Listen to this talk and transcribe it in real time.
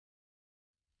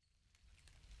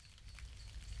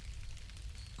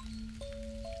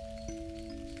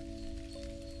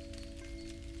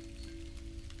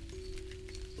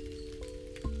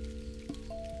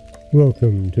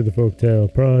Welcome to the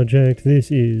Folktale Project.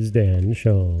 This is Dan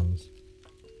Schalls.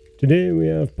 Today we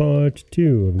have part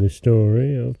 2 of the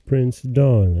story of Prince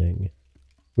Darling.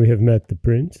 We have met the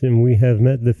prince and we have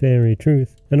met the fairy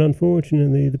Truth, and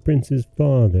unfortunately the prince's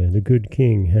father, the good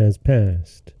king, has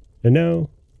passed. And now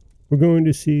we're going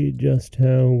to see just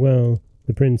how well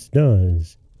the prince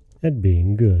does at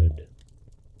being good.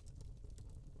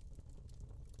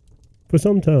 For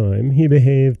some time he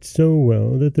behaved so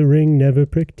well that the ring never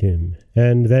pricked him,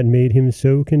 and that made him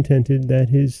so contented that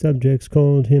his subjects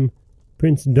called him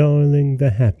Prince Darling the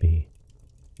Happy.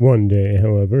 One day,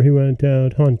 however, he went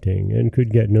out hunting and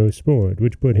could get no sport,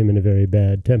 which put him in a very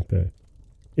bad temper.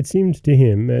 It seemed to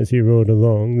him, as he rode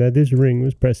along, that this ring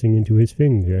was pressing into his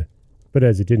finger, but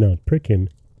as it did not prick him,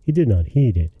 he did not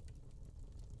heed it.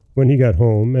 When he got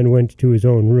home and went to his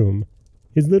own room,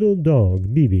 his little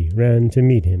dog, Bibi, ran to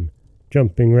meet him,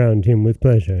 jumping round him with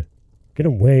pleasure. "Get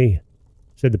away,"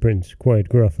 said the prince quite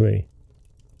gruffly.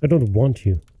 "I don't want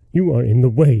you. You are in the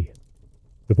way."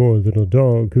 The poor little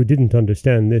dog, who didn't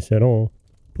understand this at all,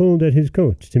 pulled at his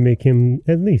coat to make him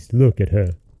at least look at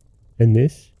her, and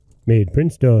this made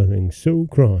Prince Darling so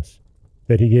cross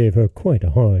that he gave her quite a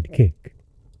hard kick.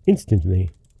 Instantly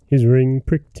his ring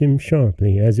pricked him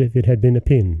sharply as if it had been a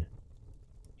pin.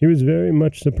 He was very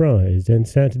much surprised, and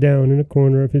sat down in a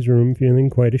corner of his room feeling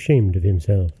quite ashamed of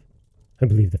himself. "I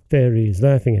believe the fairy is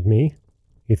laughing at me,"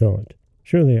 he thought.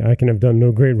 "Surely I can have done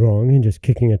no great wrong in just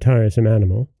kicking a tiresome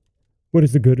animal. What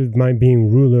is the good of my being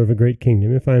ruler of a great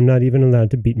kingdom if I am not even allowed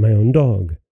to beat my own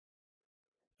dog?"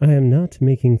 "I am not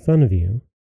making fun of you,"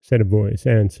 said a voice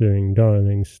answering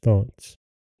Darling's thoughts.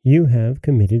 "You have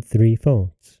committed 3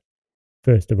 faults.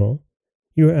 First of all,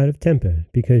 you are out of temper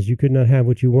because you could not have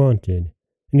what you wanted,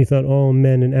 and you thought all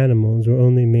men and animals were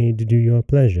only made to do your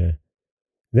pleasure.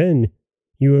 Then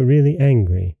you are really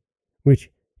angry,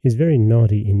 which is very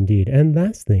naughty indeed. And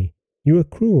lastly, you are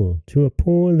cruel to a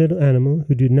poor little animal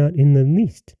who did not in the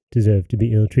least deserve to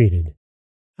be ill-treated.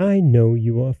 I know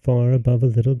you are far above a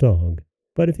little dog,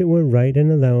 but if it were right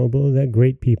and allowable that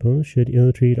great people should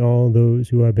ill-treat all those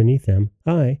who are beneath them,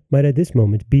 I might at this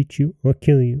moment beat you or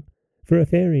kill you, for a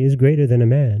fairy is greater than a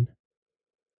man.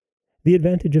 The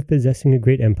advantage of possessing a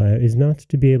great empire is not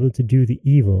to be able to do the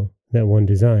evil that one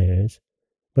desires,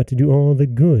 but to do all the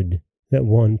good that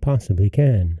one possibly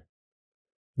can."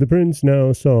 The prince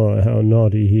now saw how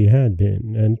naughty he had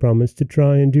been, and promised to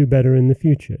try and do better in the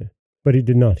future, but he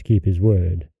did not keep his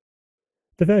word.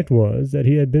 The fact was that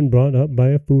he had been brought up by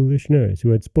a foolish nurse who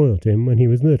had spoilt him when he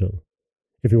was little.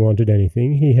 If he wanted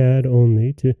anything, he had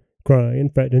only to cry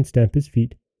and fret and stamp his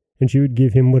feet, and she would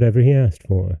give him whatever he asked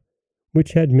for,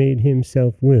 which had made him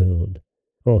self-willed.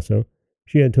 Also,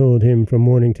 she had told him from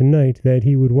morning to night that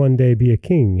he would one day be a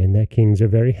king, and that kings are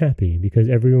very happy because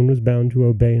everyone was bound to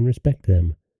obey and respect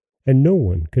them, and no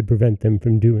one could prevent them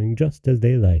from doing just as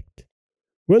they liked.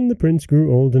 When the prince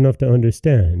grew old enough to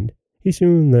understand, he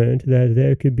soon learnt that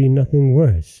there could be nothing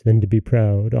worse than to be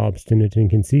proud, obstinate, and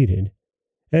conceited,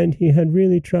 and he had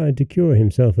really tried to cure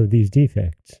himself of these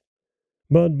defects.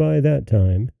 But by that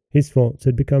time his faults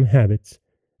had become habits,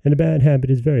 and a bad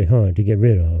habit is very hard to get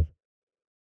rid of.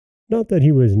 Not that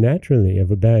he was naturally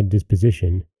of a bad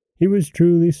disposition. He was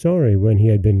truly sorry when he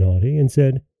had been naughty, and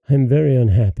said, "I am very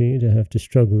unhappy to have to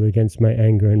struggle against my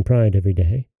anger and pride every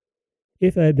day.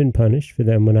 If I had been punished for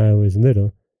them when I was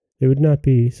little, they would not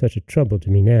be such a trouble to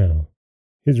me now."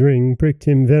 His ring pricked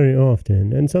him very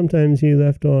often, and sometimes he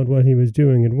left out what he was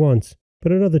doing at once,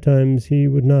 but at other times he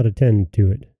would not attend to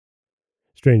it.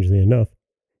 Strangely enough,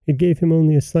 it gave him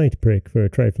only a slight prick for a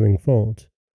trifling fault,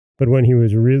 but when he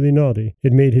was really naughty,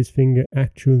 it made his finger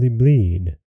actually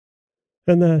bleed.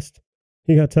 At last,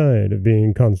 he got tired of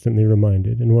being constantly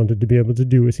reminded and wanted to be able to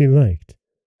do as he liked,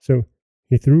 so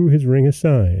he threw his ring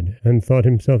aside and thought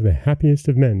himself the happiest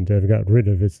of men to have got rid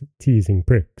of its teasing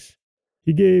pricks.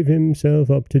 He gave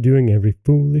himself up to doing every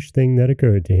foolish thing that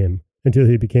occurred to him, until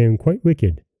he became quite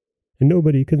wicked, and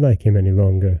nobody could like him any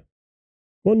longer.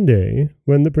 One day,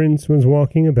 when the prince was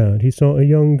walking about, he saw a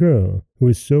young girl who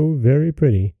was so very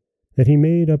pretty that he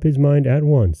made up his mind at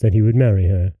once that he would marry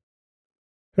her.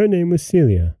 Her name was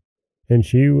Celia, and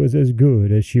she was as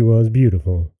good as she was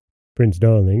beautiful. Prince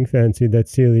Darling fancied that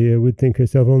Celia would think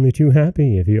herself only too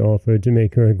happy if he offered to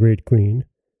make her a great queen,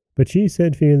 but she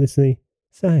said fearlessly,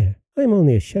 "Sire, I am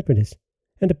only a shepherdess,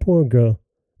 and a poor girl,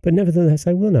 but nevertheless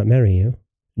I will not marry you."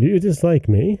 "Do you dislike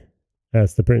me?"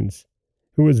 asked the prince,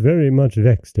 who was very much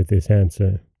vexed at this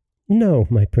answer. "No,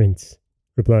 my prince,"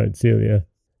 replied Celia.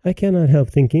 "I cannot help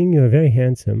thinking you are very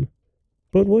handsome.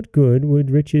 But what good would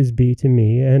riches be to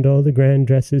me, and all the grand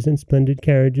dresses and splendid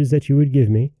carriages that you would give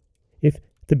me, if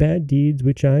the bad deeds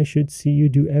which I should see you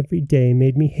do every day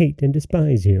made me hate and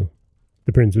despise you."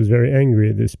 The prince was very angry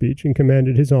at this speech, and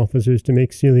commanded his officers to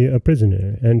make Celia a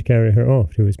prisoner, and carry her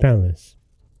off to his palace.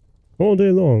 All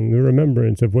day long the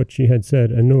remembrance of what she had said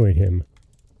annoyed him,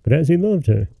 but as he loved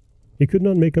her, he could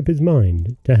not make up his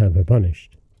mind to have her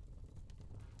punished.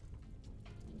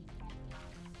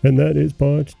 And that is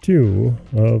part 2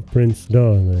 of Prince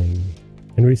Darling.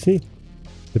 And we see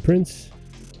the prince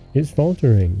is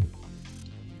faltering.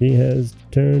 He has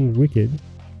turned wicked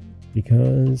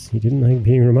because he didn't like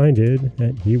being reminded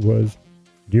that he was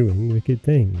doing wicked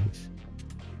things.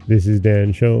 This is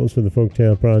Dan Scholes for the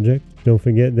Folktale Project. Don't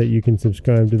forget that you can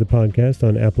subscribe to the podcast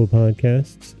on Apple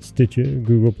Podcasts, Stitcher,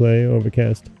 Google Play,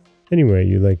 Overcast, anywhere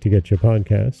you like to get your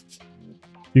podcasts.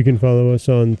 You can follow us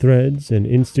on Threads and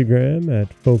Instagram at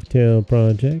Folktale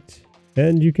Project,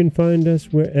 and you can find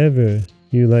us wherever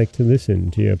you like to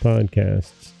listen to your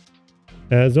podcasts.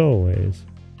 As always,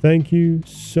 thank you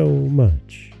so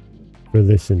much for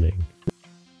listening.